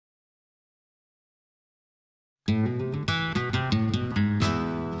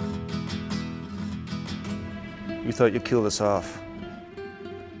You thought you'd kill us off.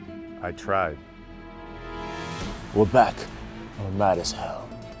 I tried. We're back. We're mad as hell.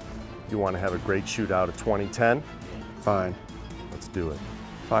 You want to have a great shootout of 2010? Fine. Let's do it.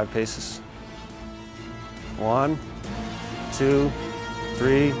 5 paces. 1, 2,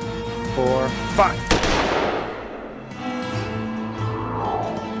 3, 4, 5.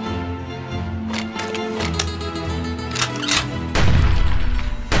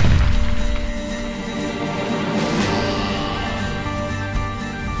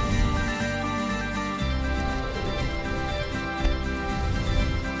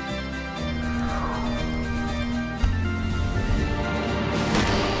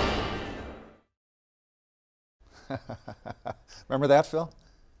 Remember that, Phil?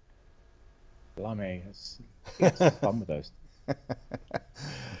 Blimey, it's fun with those.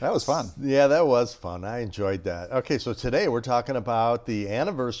 That was fun. Yeah, that was fun. I enjoyed that. Okay, so today we're talking about the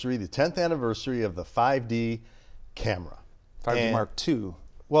anniversary, the 10th anniversary of the 5D camera. 5D Mark II.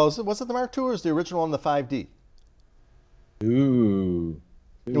 Well, was it the Mark II or is the original one the 5D? Ooh.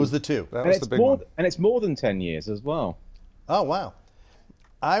 It was the 2. That was the big one. And it's more than 10 years as well. Oh, wow.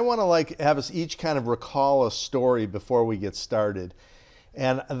 I want to have us each kind of recall a story before we get started.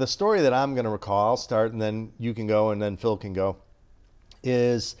 And the story that I'm going to recall, I'll start and then you can go and then Phil can go,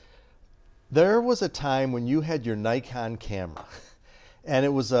 is there was a time when you had your Nikon camera and it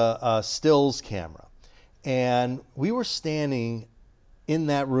was a stills camera. And we were standing in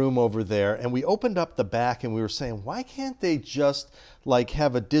that room over there and we opened up the back and we were saying, why can't they just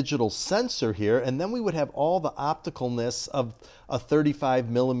have a digital sensor here, and then we would have all the opticalness of a 35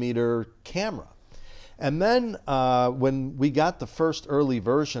 millimeter camera. And then when we got the first early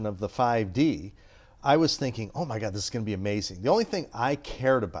version of the 5D, I was thinking, oh my God, this is going to be amazing. The only thing I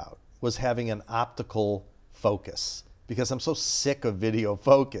cared about was having an optical focus because I'm so sick of video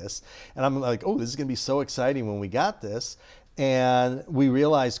focus. And I'm like, oh, this is going to be so exciting when we got this. And we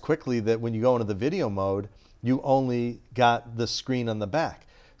realized quickly that when you go into the video mode, you only got the screen on the back.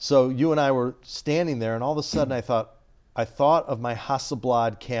 So you and I were standing there and all of a sudden I thought of my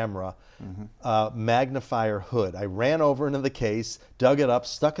Hasselblad camera magnifier hood. I ran over into the case, dug it up,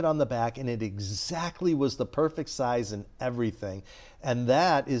 stuck it on the back, and it exactly was the perfect size and everything. And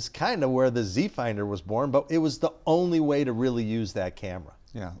that is kind of where the Z-Finder was born, but it was the only way to really use that camera.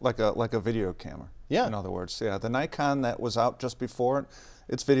 Yeah, like a video camera. Yeah. In other words, yeah. The Nikon that was out just before,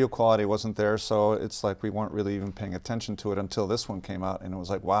 its video quality wasn't there, so it's like we weren't really even paying attention to it until this one came out, and it was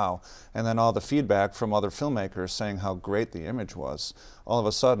like, wow. And then all the feedback from other filmmakers saying how great the image was. All of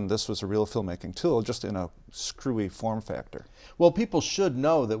a sudden, this was a real filmmaking tool, just in a screwy form factor. Well, people should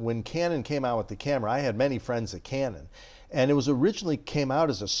know that when Canon came out with the camera, I had many friends at Canon, and it was originally came out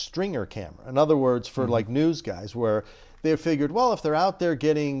as a stringer camera. In other words, for like news guys, where they figured, well, if they're out there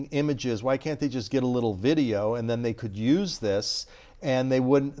getting images, why can't they just get a little video and then they could use this and they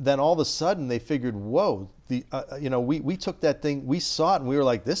wouldn't, then all of a sudden they figured, whoa, we took that thing, we saw it and we were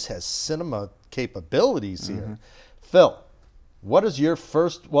like, this has cinema capabilities here. Phil, what is your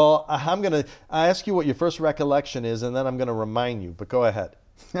first, well, I ask you what your first recollection is and then I'm going to remind you, but go ahead.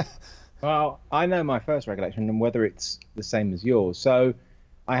 Well, I know my first recollection and whether it's the same as yours. So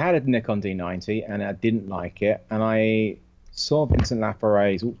I had a Nikon D90 and I didn't like it, and I saw Vincent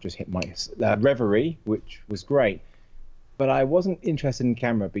Laforet's, just hit my Reverie, which was great, but I wasn't interested in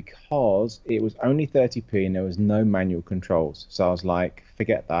camera because it was only 30p and there was no manual controls. So I was like,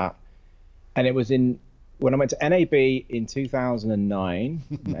 forget that. And it was when I went to NAB in 2009,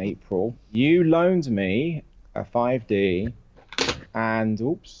 in April, you loaned me a 5D and,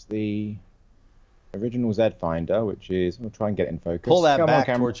 the original Z Finder, which is, I'll try and get it in focus. Pull that back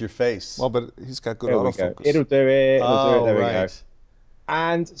towards your face. Well, but he's got good There we autofocus. go. It'll do it. There we go. right.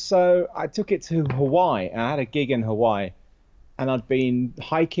 And so I took it to Hawaii, and I had a gig in Hawaii, and I'd been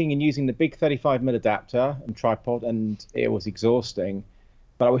hiking and using the big 35mm adapter and tripod, and it was exhausting.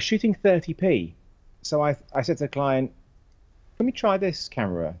 But I was shooting 30p, so I said to the client, "Let me try this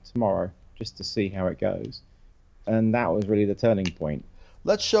camera tomorrow just to see how it goes," and that was really the turning point.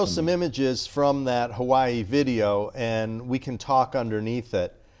 Let's show some images from that Hawaii video and we can talk underneath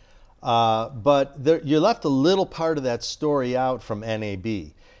it. But you left a little part of that story out from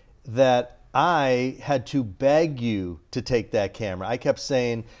NAB, that I had to beg you to take that camera. I kept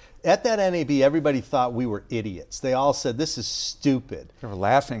saying, at that NAB, everybody thought we were idiots. They all said, this is stupid. They were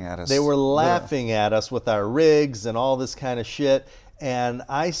laughing at us. They were laughing at us with our rigs and all this kind of shit. And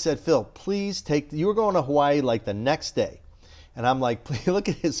I said, Phil, please take, you were going to Hawaii like the next day. And I'm like, please, look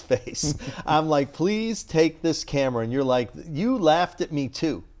at his face. I'm like, please take this camera. And you're like, you laughed at me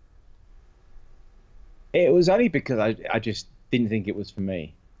too. It was only because I just didn't think it was for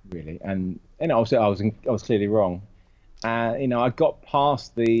me. really. And obviously I was clearly wrong. I got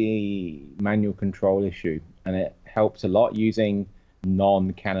past the manual control issue, and it helped a lot using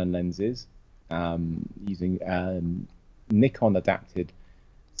non-Canon lenses, using Nikon adapted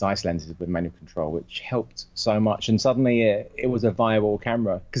Zeiss lenses with manual control, which helped so much. And suddenly it was a viable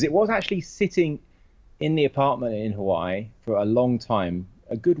camera, because it was actually sitting in the apartment in Hawaii for a long time,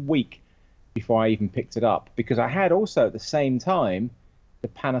 a good week before I even picked it up, because I had also at the same time the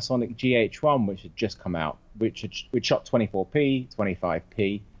Panasonic GH1, which had just come out, which shot 24p,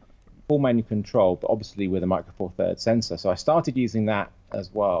 25p, full manual control, but obviously with a micro four thirds sensor. So I started using that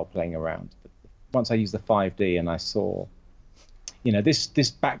as well, playing around. But once I used the 5D and I saw,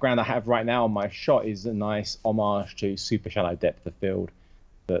 this background I have right now on my shot is a nice homage to super shallow depth of field.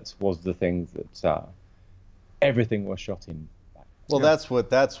 That was the thing that everything was shot in. Well, that's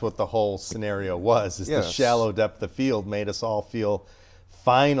what the whole scenario was. Is the shallow depth of field made us all feel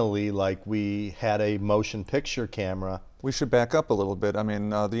finally like we had a motion picture camera. We should back up a little bit. I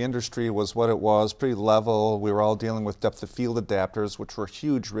mean, the industry was what it was, pretty level. We were all dealing with depth of field adapters, which were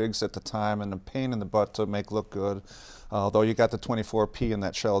huge rigs at the time and a pain in the butt to make look good. Although you got the 24p and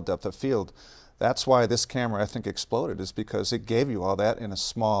that shallow depth of field. That's why this camera, I think, exploded, is because it gave you all that in a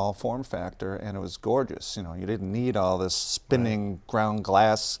small form factor, and it was gorgeous. You didn't need all this spinning ground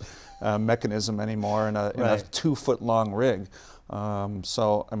glass mechanism anymore in a 2-foot-long rig.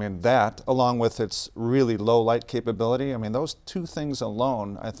 So, I mean, that, along with its really low light capability, I mean, those two things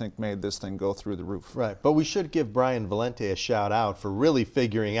alone, I think, made this thing go through the roof. Right, but we should give Brian Valente a shout out for really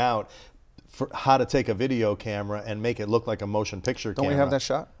figuring out how to take a video camera and make it look like a motion picture camera. Don't we have that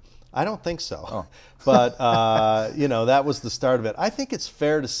shot? I don't think so. Oh. But, that was the start of it. I think it's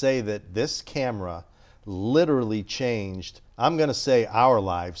fair to say that this camera literally changed, I'm going to say, our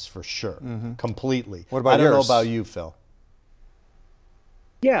lives for sure, completely. What about I don't yours? know about you, Phil.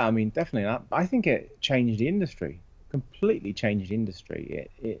 Yeah, I mean, definitely. I think it changed the industry, completely changed the industry.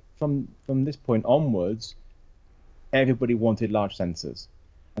 It from this point onwards, everybody wanted large sensors.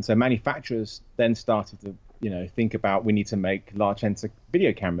 And so manufacturers then started to, think about, we need to make large sensor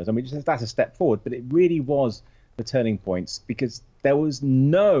video cameras. I mean, that's a step forward, but it really was the turning points, because there was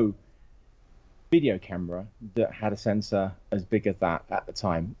no video camera that had a sensor as big as that at the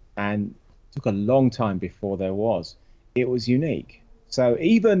time. And it took a long time before there was. It was unique. So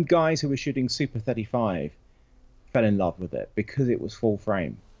even guys who were shooting Super 35 fell in love with it because it was full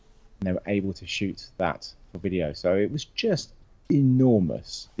frame and they were able to shoot that for video. So it was just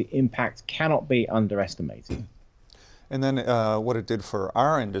enormous. The impact cannot be underestimated. And then what it did for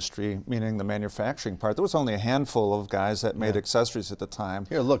our industry, meaning the manufacturing part, there was only a handful of guys that made accessories at the time.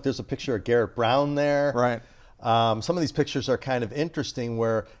 Here, look, there's a picture of Garrett Brown there. Right. Some of these pictures are kind of interesting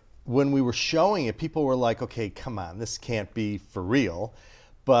where when we were showing it, people were like, okay, come on, this can't be for real.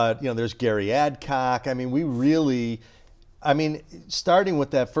 But, there's Gary Adcock. I mean, starting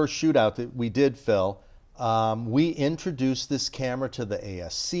with that first shootout that we did, Phil, we introduced this camera to the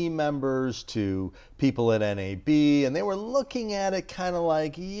ASC members, to people at NAB, and they were looking at it kind of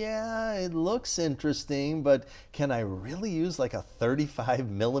like, yeah, it looks interesting, but can I really use like a 35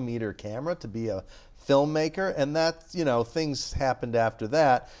 millimeter camera to be a filmmaker? And that, things happened after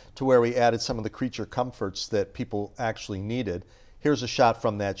that to where we added some of the creature comforts that people actually needed. Here's a shot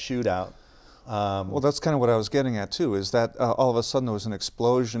from that shootout. Well, that's kind of what I was getting at too, is that all of a sudden there was an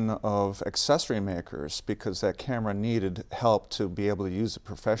explosion of accessory makers because that camera needed help to be able to use it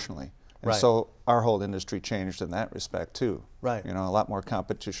professionally. And so our whole industry changed in that respect too. Right. A lot more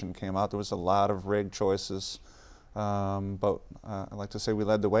competition came out. There was a lot of rig choices. But I like to say we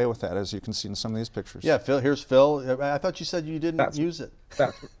led the way with that, as you can see in some of these pictures. Yeah, Phil. Here's Phil. I thought you said you didn't use it.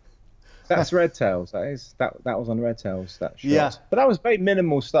 That's Red Tails. That was on Red Tails. That shot. Yeah. But that was very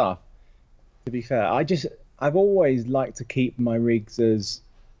minimal stuff. To be fair, I've always liked to keep my rigs as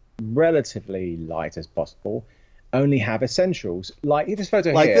relatively light as possible. Only have essentials, like this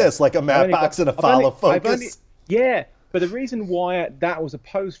photo like here. This, like a matte box and a follow focus. Yeah. But the reason why that was a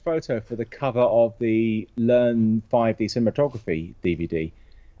posed photo for the cover of the Learn 5D Cinematography DVD.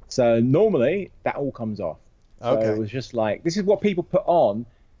 So normally that all comes off. So it was just like, this is what people put on.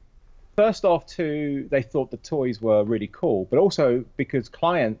 First off, they thought the toys were really cool, but also because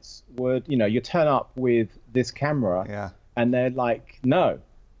clients would, you turn up with this camera and they're like, no.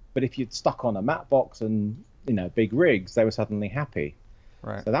 But if you'd stuck on a matte box and, big rigs, they were suddenly happy.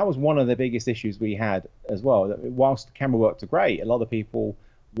 Right. So that was one of the biggest issues we had as well. That whilst the camera worked great, a lot of people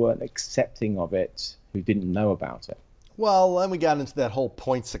weren't accepting of it who didn't know about it. Well, then we got into that whole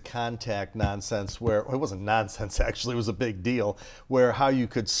points of contact nonsense where, well, it wasn't nonsense actually, it was a big deal, where how you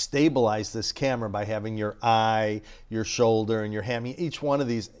could stabilize this camera by having your eye, your shoulder, and your hand. Each one of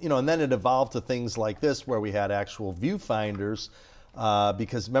these, you know, and then it evolved to things like this where we had actual viewfinders,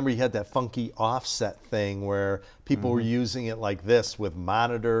 because remember you had that funky offset thing where people were using it like this with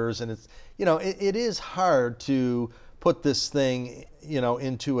monitors, and it's, you know, it is hard to put this thing, you know,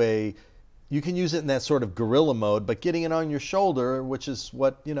 into a, you can use it in that sort of guerrilla mode, but getting it on your shoulder, which is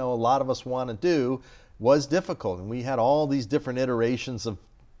what, you know, a lot of us want to do, was difficult. And we had all these different iterations of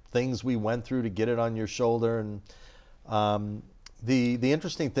things we went through to get it on your shoulder. And the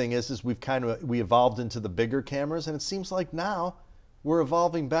interesting thing is we evolved into the bigger cameras, and it seems like now we're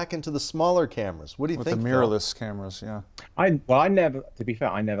evolving back into the smaller cameras. What do you think, With the mirrorless cameras, yeah. I never, to be fair,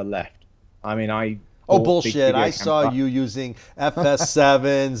 I never left. I mean, I. Oh, bullshit. I saw you using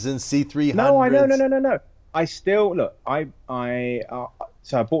FS7s and C300s. No, no. I still, look,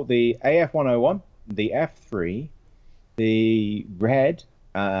 so I bought the AF101, the F3, the Red,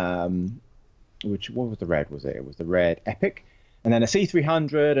 what was the Red, was it? It was the Red Epic, and then a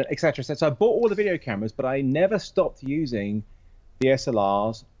C300, and etc. So I bought all the video cameras, but I never stopped using the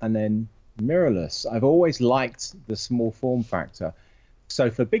SLRs and then mirrorless. I've always liked the small form factor. So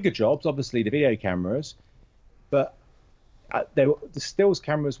for bigger jobs, obviously the video cameras, but the stills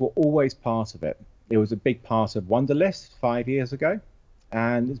cameras were always part of it. It was a big part of Wunderlist 5 years ago,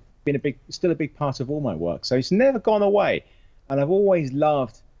 and it's been still a big part of all my work. So it's never gone away, and I've always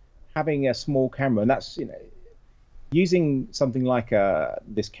loved having a small camera, and that's, you know, using something like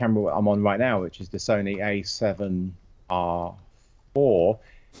this camera I'm on right now, which is the Sony A7R4.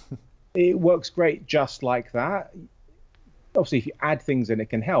 It works great just like that. Obviously, if you add things in, it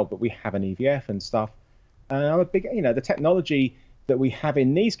can help, but we have an EVF and stuff. And I'm a big, you know, the technology that we have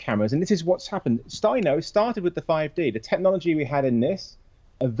in these cameras, and this is what's happened. It started with the 5D. The technology we had in this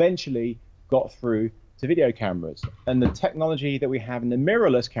eventually got through to video cameras. And the technology that we have in the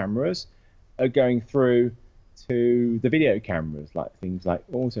mirrorless cameras are going through to the video cameras, like things like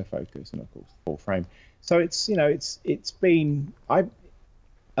autofocus and, of course, full frame. So it's, you know, it's been, I've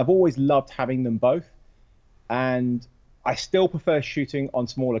always loved having them both. And I still prefer shooting on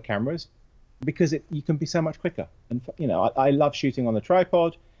smaller cameras because you can be so much quicker. And, you know, I love shooting on the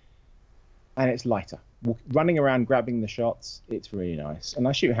tripod, and it's lighter. Running around grabbing the shots, it's really nice. And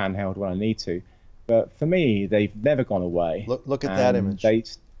I shoot handheld when I need to. But for me, they've never gone away. Look at that image.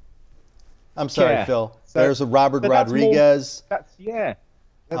 I'm sorry, Yeah. Phil. So- There's a Robert but that's Rodriguez. Yeah.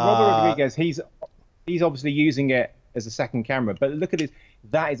 Robert Rodriguez, he's obviously using it as a second camera. But look at this.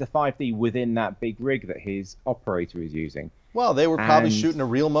 That is a 5D within that big rig that his operator is using. Well, they were probably And- shooting a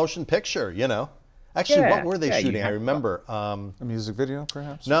real motion picture, you know. Actually, Yeah, what were they yeah, you shooting? I have- remember. A music video,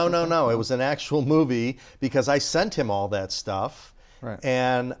 perhaps? No. It was an actual movie because I sent him all that stuff. Right.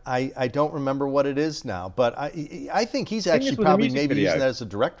 And I don't remember what it is now, but I think he's this actually was a probably music maybe video. using that as a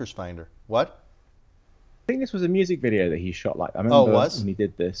director's finder. What? I think this was a music video that he shot. Like, I remember it was? when he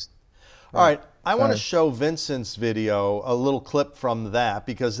did this. All right, I want to show Vincent's video, a little clip from that,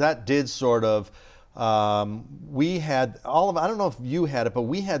 because that did sort of, we had all of, I don't know if you had it, but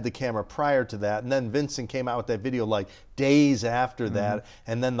we had the camera prior to that, and then Vincent came out with that video like days after that,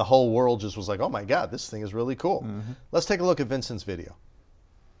 and then the whole world just was like, oh my God, this thing is really cool. Let's take a look at Vincent's video.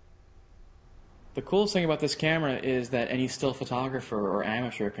 The coolest thing about this camera is that any still photographer or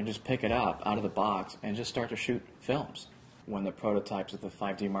amateur can just pick it up out of the box and just start to shoot films. When the prototypes of the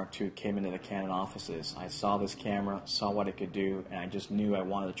 5D Mark II came into the Canon offices, I saw this camera, saw what it could do, and I just knew I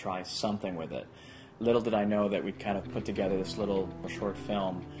wanted to try something with it. Little did I know that we'd kind of put together this little short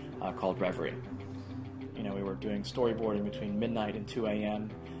film called Reverie. You know, we were doing storyboarding between midnight and 2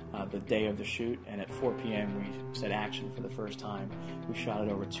 a.m. The day of the shoot, and at 4 p.m. we said action for the first time. We shot it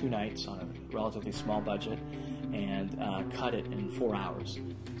over 2 nights on a relatively small budget and cut it in 4 hours.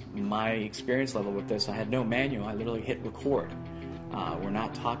 My experience level with this, I had no manual, I literally hit record. We're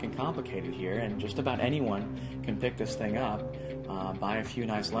not talking complicated here, and just about anyone can pick this thing up, buy a few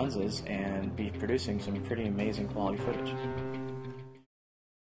nice lenses, and be producing some pretty amazing quality footage.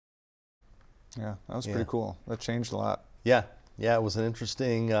 Yeah, that was pretty cool. That changed a lot. Yeah, it was an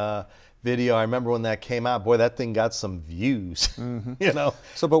interesting video. I remember when that came out. Boy, that thing got some views. You know.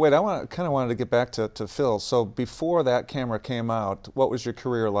 So, but wait, I kind of wanted to get back to Phil. So before that camera came out, what was your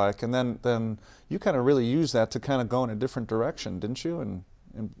career like? And then you kind of really used that to kind of go in a different direction, didn't you? And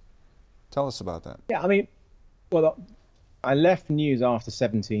tell us about that. Yeah, I mean, well, I left news after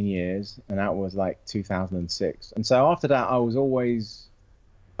 17 years, and that was like 2006. And so after that, I was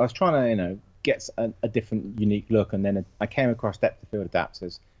trying to, you know, get a different, unique look. And then I came across depth of field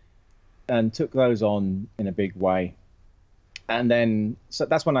adapters and took those on in a big way. And then, so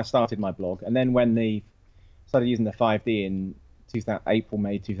that's when I started my blog. And then when the started using the 5D in April,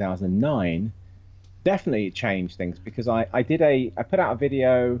 May 2009, definitely it changed things, because I put out a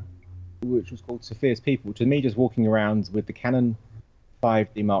video which was called Sophia's People, which was me just walking around with the Canon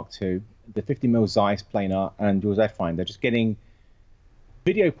 5D Mark II, the 50mm Zeiss planar, and Jaws F-Finder, just getting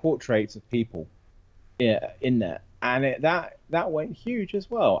video portraits of people in there, and that went huge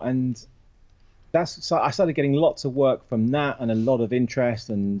as well. And so I started getting lots of work from that, and a lot of interest,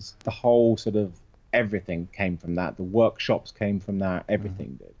 and the whole sort of everything came from that. The workshops came from that.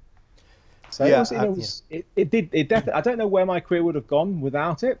 Everything did. So Yeah, it definitely. I don't know where my career would have gone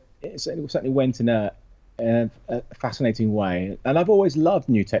without it. It certainly went in a fascinating way, and I've always loved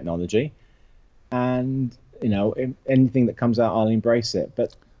new technology, and anything that comes out, I'll embrace it.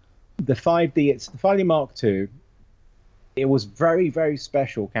 But the 5D Mark II. It was very, very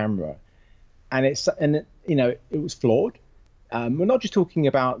special camera, and it was flawed. We're not just talking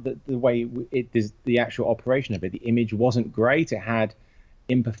about the way it is, the actual operation of it. The image wasn't great. It had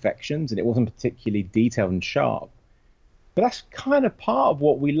imperfections, and it wasn't particularly detailed and sharp. But that's kind of part of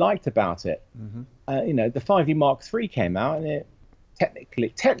what we liked about it. Mm-hmm. The 5D Mark III came out, and it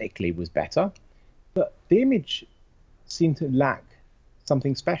technically was better, but the image seemed to lack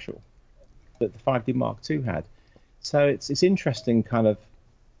something special that the 5D Mark II had. So it's interesting, kind of,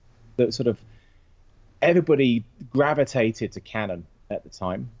 that sort of everybody gravitated to Canon at the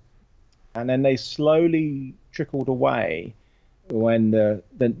time, and then they slowly trickled away when the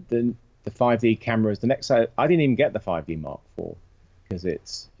 5D cameras. The next, I didn't even get the 5D Mark IV, because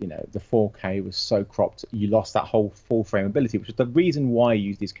it's, the 4K was so cropped, you lost that whole full frame ability, which is the reason why you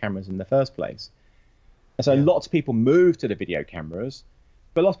use these cameras in the first place. And so lots of people moved to the video cameras,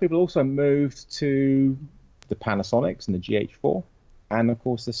 but lots of people also moved to the Panasonics and the GH4, and of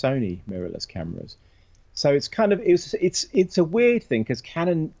course the Sony mirrorless cameras. So it's kind of it's a weird thing, because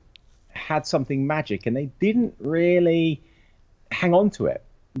Canon had something magic, and they didn't really hang on to it.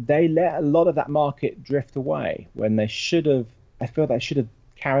 They let a lot of that market drift away when they should have. I feel they should have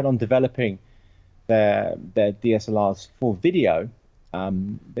carried on developing their DSLRs for video. I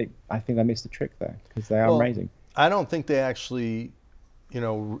think I missed the trick there, because they are amazing. I don't think they actually,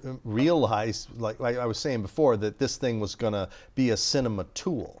 realized, like I was saying before, that this thing was going to be a cinema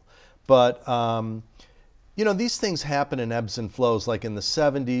tool. But these things happen in ebbs and flows. Like in the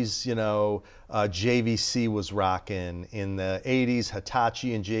 70s, JVC was rocking. In the 80s,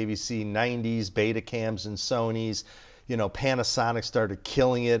 Hitachi and JVC. 90s, Betacams and Sonys. Panasonic started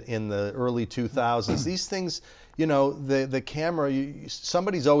killing it in the early 2000s. These things, the camera,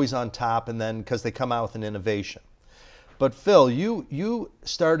 somebody's always on top, and then because they come out with an innovation. But Phil, you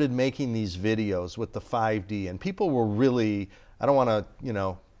started making these videos with the 5D, and people were really, I don't want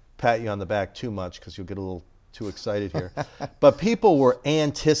to, pat you on the back too much, because you'll get a little too excited here. But people were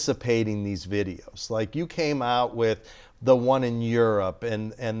anticipating these videos. Like, you came out with the one in Europe,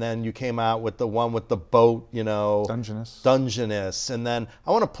 and then you came out with the one with the boat, Dungeness. And then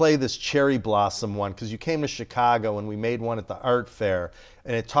I want to play this Cherry Blossom one, because you came to Chicago and we made one at the art fair,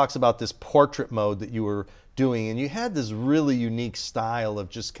 and it talks about this portrait mode that you were doing, and you had this really unique style of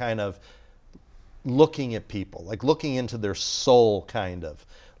just kind of looking at people, like looking into their soul, kind of.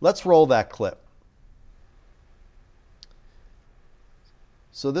 Let's roll that clip.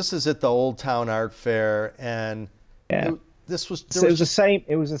 So this is at the Old Town Art Fair, and this was it was the same.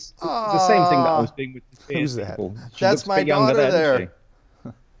 It was the same thing that I was doing with the Who's that? people. That's my daughter there.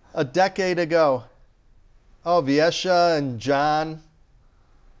 A decade ago. Oh, Viesha and John.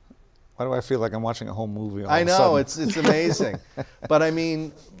 Why do I feel like I'm watching a whole movie? I know, it's amazing. But I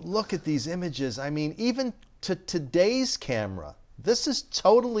mean, look at these images. I mean, even to today's camera, this is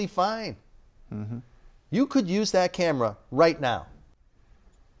totally fine. Mm-hmm. You could use that camera right now.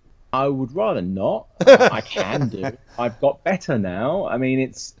 I would rather not. I can do. I've got better now. I mean,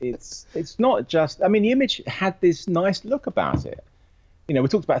 it's not just. I mean, the image had this nice look about it. We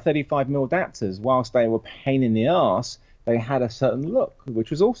talked about 35mm adapters. Whilst they were pain in the arse, they had a certain look,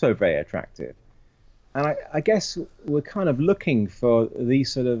 which was also very attractive. And I guess we're kind of looking for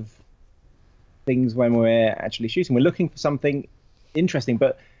these sort of things when we're actually shooting. We're looking for something interesting,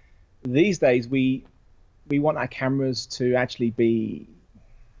 but these days we want our cameras to actually be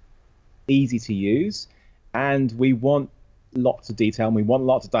easy to use, and we want lots of detail, and we want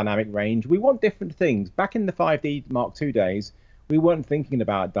lots of dynamic range. We want different things. Back in the 5D Mark II days, we weren't thinking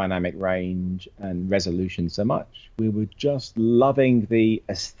about dynamic range and resolution so much. We were just loving the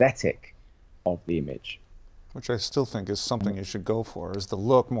aesthetic of the image. Which I still think is something you should go for, is the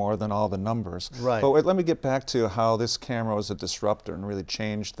look more than all the numbers. Right. But wait, let me get back to how this camera was a disruptor and really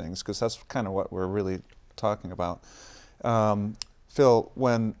changed things, because that's kind of what we're really talking about. Phil,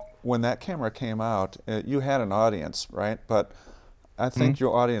 when that camera came out, you had an audience, right? But I think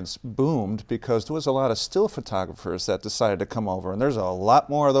your audience boomed because there was a lot of still photographers that decided to come over, and there's a lot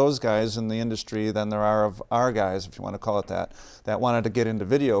more of those guys in the industry than there are of our guys, if you want to call it that wanted to get into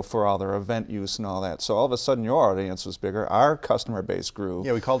video for all their event use and all that. So all of a sudden your audience was bigger, our customer base grew.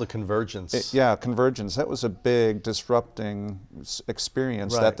 Yeah, we called it convergence. Yeah, convergence. That was a big disrupting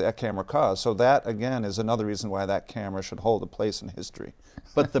experience Right. that camera caused. So that, again, is another reason why that camera should hold a place in history.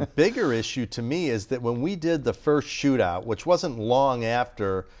 But the bigger issue to me is that when we did the first shootout, which wasn't long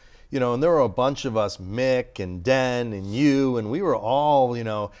after, you know, and there were a bunch of us, Mick and Den and you, and we were all,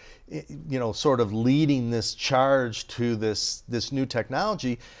 sort of leading this charge to this new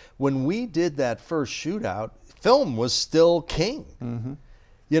technology. When we did that first shootout, film was still king.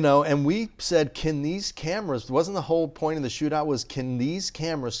 You know, and we said, can these cameras, wasn't the whole point of the shootout was, can these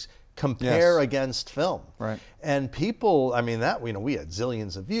cameras compare against film? Right. And people, I mean, that, we had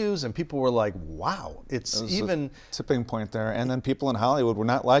zillions of views, and people were like, wow, it's even a tipping point there. And then people in Hollywood were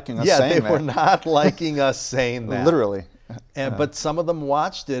not liking us yeah, saying they that. were not liking us saying that. Literally. And, but some of them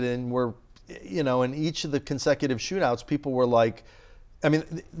watched it and were, in each of the consecutive shootouts, people were like, I mean,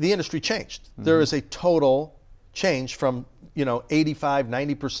 the industry changed. There is a total change from, 85,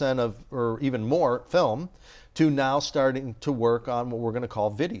 90% of, or even more film, to now starting to work on what we're going to call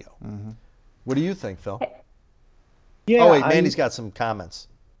video. What do you think, Phil? Yeah. Oh, wait, Mandy's got some comments.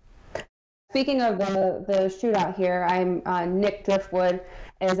 Speaking of the shootout here, Nick Driftwood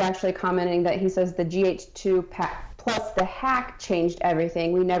is actually commenting that he says the GH2 plus the hack changed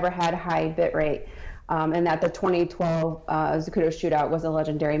everything. We never had high bit rate, and that the 2012 Zacuto shootout was a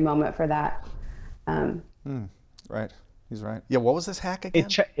legendary moment for that. Right, he's right. Yeah, what was this hack again?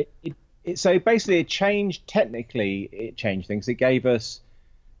 So basically, it changed things. It gave us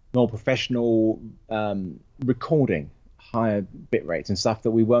more professional recording, higher bit rates and stuff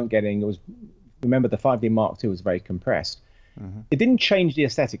that we weren't getting. Remember, the 5D Mark II was very compressed. It didn't change the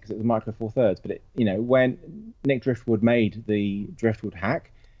aesthetic because it was Micro Four Thirds, but when Nick Driftwood made the Driftwood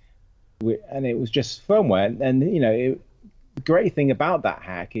hack, and it was just firmware, and the great thing about that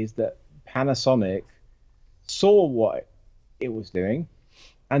hack is that Panasonic saw what it was doing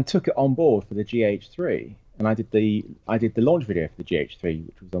and took it on board for the GH3. And I did the launch video for the GH3,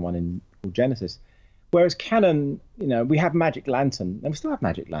 which was the one in called Genesis. Whereas Canon, we have Magic Lantern, and we still have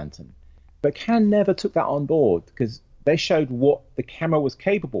Magic Lantern, but Canon never took that on board because they showed what the camera was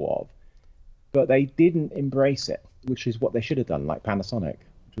capable of, but they didn't embrace it, which is what they should have done, like Panasonic,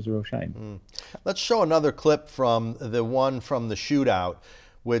 which was a real shame. Let's show another clip from the one from the shootout,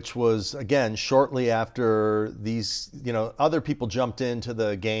 which was, again, shortly after these, other people jumped into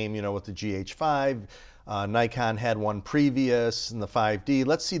the game, with the GH5. Nikon had one previous in the 5D.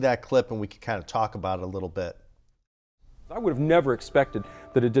 Let's see that clip and we can kind of talk about it a little bit. I would have never expected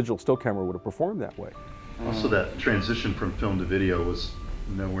that a digital still camera would have performed that way. Also, that transition from film to video was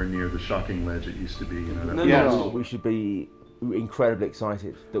nowhere near the shocking ledge it used to be. No, we should be incredibly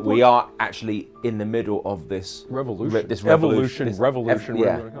excited that we are actually in the middle of this revolution. Revolution.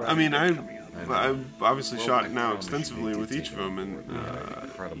 Yeah. I mean, I've obviously shot now extensively with each of them, and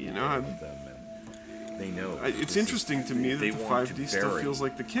it's interesting to me that the 5D still feels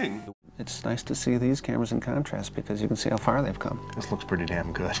like the king. It's nice to see these cameras in contrast because you can see how far they've come. This looks pretty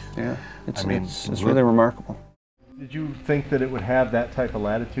damn good. Yeah, it's really remarkable. Did you think that it would have that type of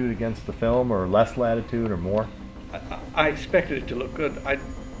latitude against the film, or less latitude, or more? I expected it to look good. I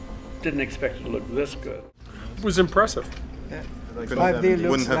didn't expect it to look this good. It was impressive. Yeah. 5D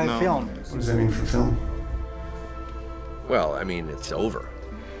looks like film. What does that mean for film? Well, I mean, it's over.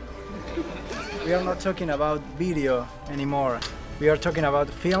 We are not talking about video anymore. We are talking about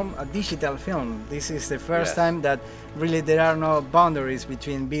film, a digital film. This is the first time that really there are no boundaries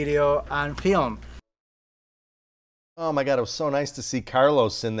between video and film. Oh my God, it was so nice to see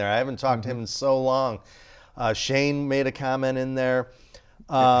Carlos in there. I haven't talked to him in so long. Shane made a comment in there.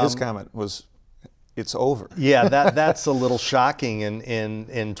 His comment was, "It's over." Yeah, that's a little shocking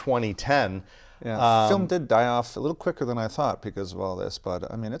in 2010. Yeah, film did die off a little quicker than I thought because of all this,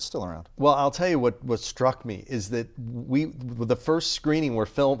 but I mean, it's still around. Well, I'll tell you what struck me is that the first screening where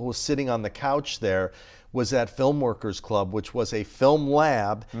film was sitting on the couch there was at Film Workers Club, which was a film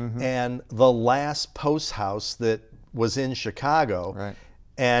lab and the last post house that was in Chicago. Right.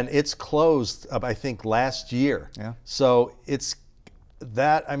 And it's closed, I think, last year. Yeah. So it's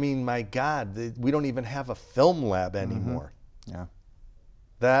that, I mean, my God, we don't even have a film lab anymore. Yeah.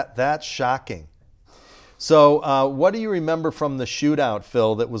 That's shocking. So what do you remember from the shootout,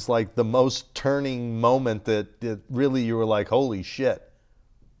 Phil, that was like the most turning moment that really you were like, holy shit?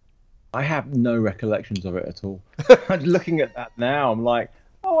 I have no recollections of it at all. I'm looking at that now. I'm like,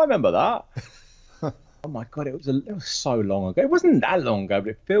 oh, I remember that. Oh my God, it was so long ago. It wasn't that long ago, but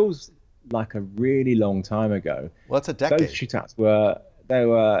it feels like a really long time ago. Well, it's a decade. Those shootouts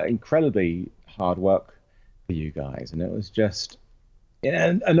were incredibly hard work for you guys, and it was just,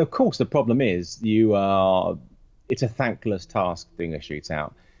 and of course the problem is it's a thankless task doing a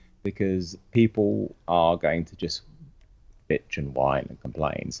shootout because people are going to just bitch and whine and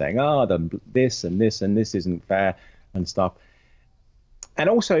complain, saying, "Oh, this and this and this isn't fair" and stuff. And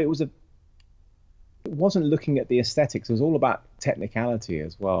also, it wasn't looking at the aesthetics. It was all about technicality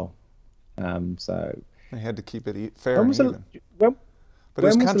as well. So they had to keep it fair and even. But it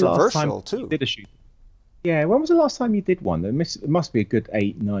was controversial too. Did a shoot? Yeah, when was the last time you did one? It must be a good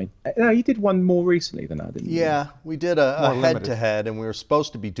 8, 9. No, you did one more recently than I did. Yeah, we did a head-to-head, and we were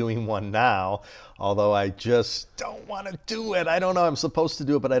supposed to be doing one now, although I just don't want to do it. I don't know. I'm supposed to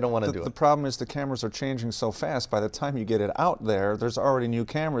do it, but I don't want to do it. The problem is the cameras are changing so fast. By the time you get it out there's already new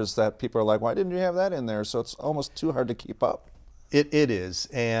cameras that people are like, why didn't you have that in there? So it's almost too hard to keep up. It is.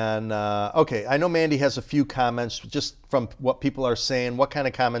 And, okay, I know Mandy has a few comments just from what people are saying. What kind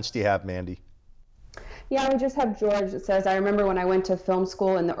of comments do you have, Mandy? Yeah, we just have George that says, I remember when I went to film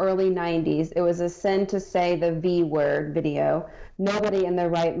school in the early 90s, it was a sin to say the V word, video. Nobody in their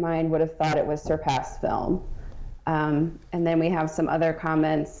right mind would have thought it was surpassed film. And then we have some other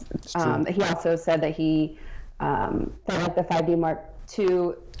comments. He also said that he felt like the 5D Mark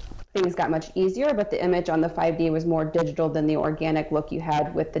II things got much easier, but the image on the 5D was more digital than the organic look you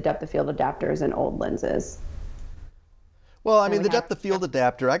had with the depth of field adapters and old lenses. Well, I mean, the depth of field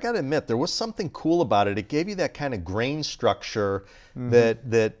adapter, I got to admit, there was something cool about it. It gave you that kind of grain structure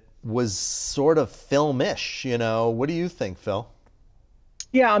that was sort of film-ish, you know. What do you think, Phil?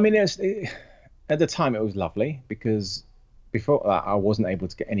 Yeah, I mean, at the time it was lovely because before that I wasn't able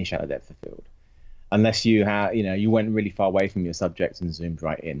to get any shadow depth of field unless you had, you went really far away from your subject and zoomed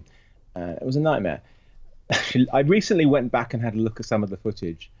right in. It was a nightmare. I recently went back and had a look at some of the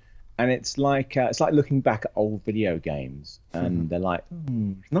footage. And it's like looking back at old video games, and they're like,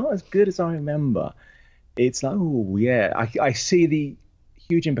 it's not as good as I remember. It's like, oh yeah, I see the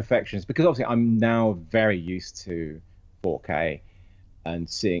huge imperfections because obviously I'm now very used to 4K and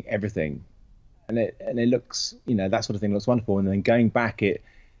seeing everything, and it looks, that sort of thing looks wonderful. And then going back,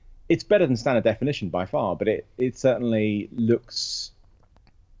 it's better than standard definition by far, but it certainly looks.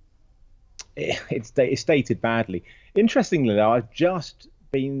 It's stated badly. Interestingly, though, I've just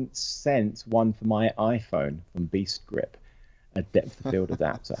been sent one for my iPhone from Beast Grip, a depth of field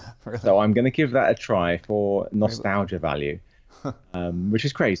adapter. Really? So I'm going to give that a try for nostalgia value, which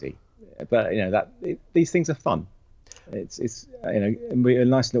is crazy. But these things are fun. It's a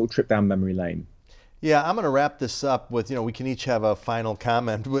nice little trip down memory lane. Yeah, I'm going to wrap this up with we can each have a final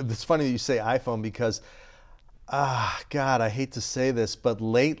comment. It's funny that you say iPhone because. God, I hate to say this, but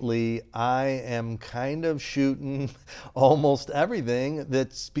lately I am kind of shooting almost everything.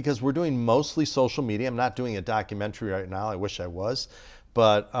 That's because we're doing mostly social media. I'm not doing a documentary right now. I wish I was.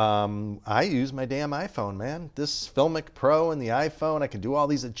 But I use my damn iPhone, man. This Filmic Pro and the iPhone, I can do all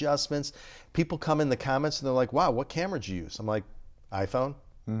these adjustments. People come in the comments and they're like, wow, what camera did you use? I'm like, iPhone.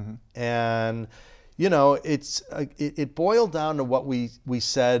 And it boiled down to what we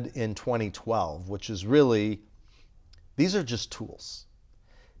said in 2012, which is really, these are just tools.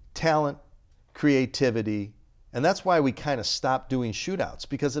 Talent, creativity, and that's why we kind of stopped doing shootouts,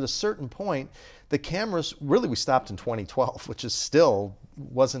 because at a certain point, the cameras, really we stopped in 2012, which is still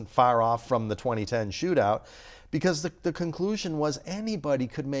wasn't far off from the 2010 shootout, because the conclusion was anybody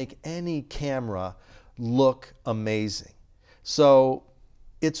could make any camera look amazing. So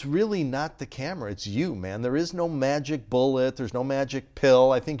it's really not the camera, it's you, man. There is no magic bullet, there's no magic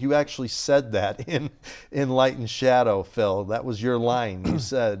pill. I think you actually said that in Light and Shadow, Phil. That was your line. You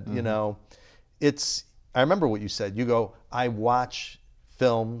said, I remember what you said. You go, I watch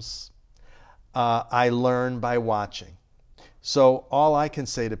films, I learn by watching. So all I can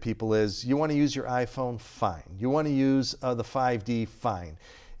say to people is, you want to use your iPhone? Fine. You want to use the 5D? Fine.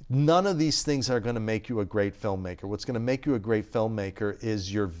 None of these things are going to make you a great filmmaker. What's going to make you a great filmmaker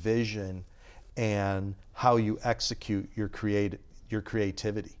is your vision and how you execute your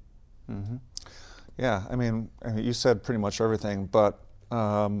creativity. Yeah, I mean, you said pretty much everything, but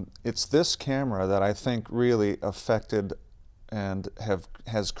it's this camera that I think really affected and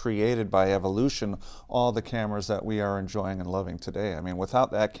has created by evolution all the cameras that we are enjoying and loving today. I mean,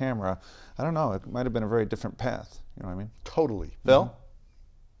 without that camera, I don't know, it might have been a very different path. You know what I mean? Totally. Phil?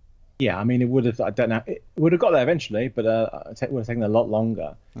 Yeah, I mean, it would have. I don't know. It would have got there eventually, but it would have taken a lot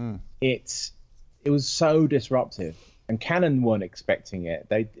longer. It was so disruptive, and Canon weren't expecting it.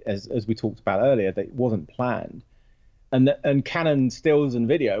 They, as we talked about earlier, that it wasn't planned. And Canon stills and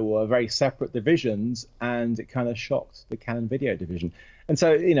video were very separate divisions, and it kind of shocked the Canon video division. And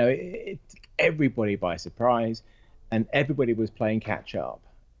so, you know, it everybody by surprise, and everybody was playing catch up,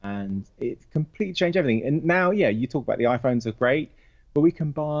 and it completely changed everything. And now, yeah, you talk about the iPhones are great, but you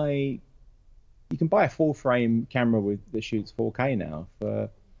can buy a full frame camera that shoots 4K now for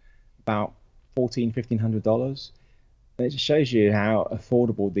about $1,400-$1,500. And it just shows you how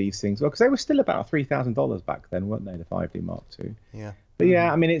affordable these things were, because they were still about $3,000 back then, weren't they? The 5D Mark II. Yeah. But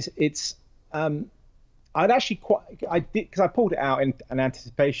yeah, I mean, I'd actually I did, because I pulled it out in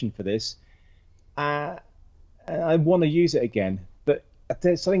anticipation for this. I want to use it again, but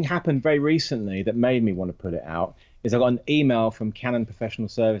something happened very recently that made me want to put it out. Is I got an email from Canon Professional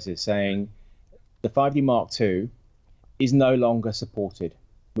Services saying the 5D Mark II is no longer supported,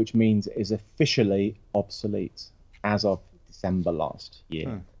 which means it is officially obsolete as of December last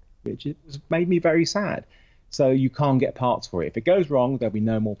year, which made me very sad. So you can't get parts for it. If it goes wrong, there'll be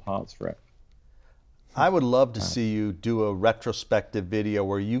no more parts for it. I would love to see you do a retrospective video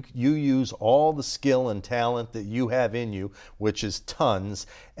where you use all the skill and talent that you have in you, which is tons,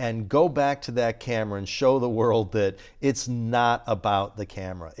 and go back to that camera and show the world that it's not about the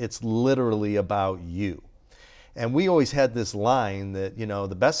camera. It's literally about you. And we always had this line that, you know,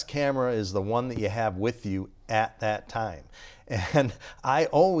 the best camera is the one that you have with you at that time. And I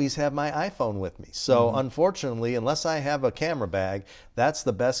always have my iPhone with me. So unfortunately, unless I have a camera bag, that's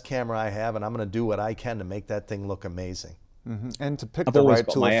the best camera I have, and I'm going to do what I can to make that thing look amazing. And to pick I've the always right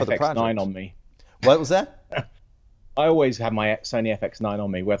got tool my for the FX9 project. on me. What was that? I always have my Sony FX9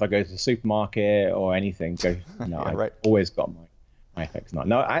 on me, whether I go to the supermarket or anything. I've always got my FX9.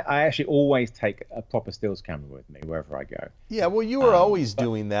 No, I actually always take a proper stills camera with me wherever I go. Yeah, well, you were always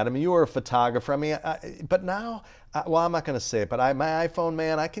doing that. I mean, you were a photographer. I mean, but now, well, I'm not going to say it, but my iPhone,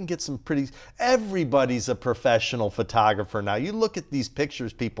 man, I can get some pretty, everybody's a professional photographer now. You look at these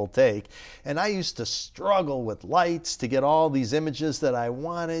pictures people take, and I used to struggle with lights to get all these images that I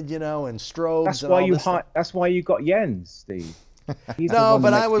wanted, you know, and strobes. That's why you got Jens, Steve. No,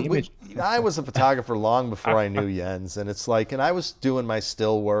 but I was a photographer long before I knew Jens, and it's like, and I was doing my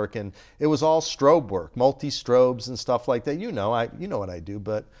still work, and it was all strobe work, multi-strobes and stuff like that. You know what I do,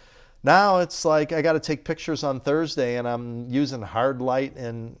 but now it's like I got to take pictures on Thursday, and I'm using hard light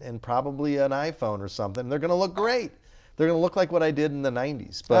and probably an iPhone or something. They're going to look great. They're going to look like what I did in the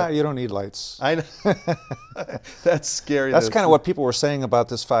 90s. But you don't need lights. I know. That's scary. That's kind of what people were saying about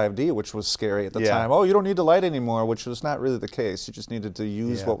this 5D, which was scary at the time. Oh, you don't need the light anymore, which was not really the case. You just needed to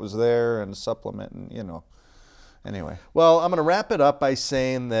use what was there and supplement, and, you know. Anyway. Well, I'm going to wrap it up by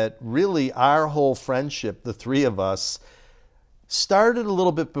saying that really our whole friendship, the three of us, started a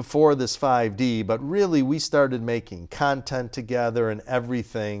little bit before this 5D, but really we started making content together and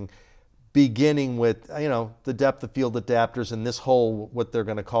everything, beginning with, you know, the depth of field adapters and this whole, what they're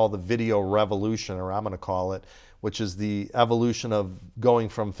going to call the video revolution, or I'm going to call it, which is the evolution of going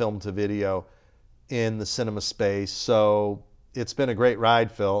from film to video in the cinema space. So it's been a great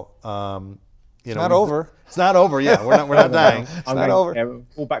ride, Phil. It's not over. It's not over. Yeah, we're not dying. It's not over. Yeah,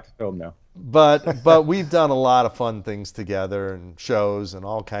 we're back to film now. But we've done a lot of fun things together, and shows and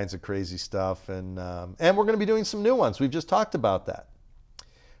all kinds of crazy stuff, and we're going to be doing some new ones. We've just talked about that.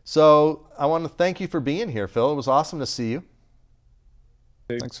 So I want to thank you for being here, Phil. It was awesome to see you.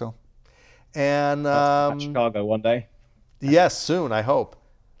 Thanks, Phil. And Chicago one day. Yes, soon, I hope.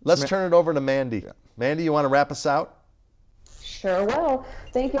 Let's turn it over to Mandy. Yeah. Mandy, you want to wrap us out? Sure will.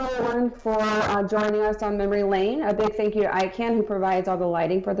 Thank you everyone for joining us on Memory Lane. A big thank you to ICANN, who provides all the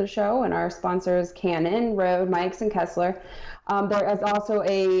lighting for the show, and our sponsors Canon, Rode, Mikes, and Kessler. There is also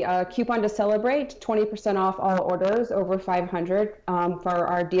a coupon to celebrate, 20% off all orders over 500 for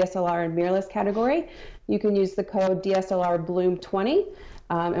our DSLR and mirrorless category. You can use the code DSLR Bloom20,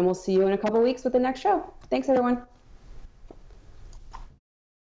 and we'll see you in a couple weeks with the next show. Thanks, everyone.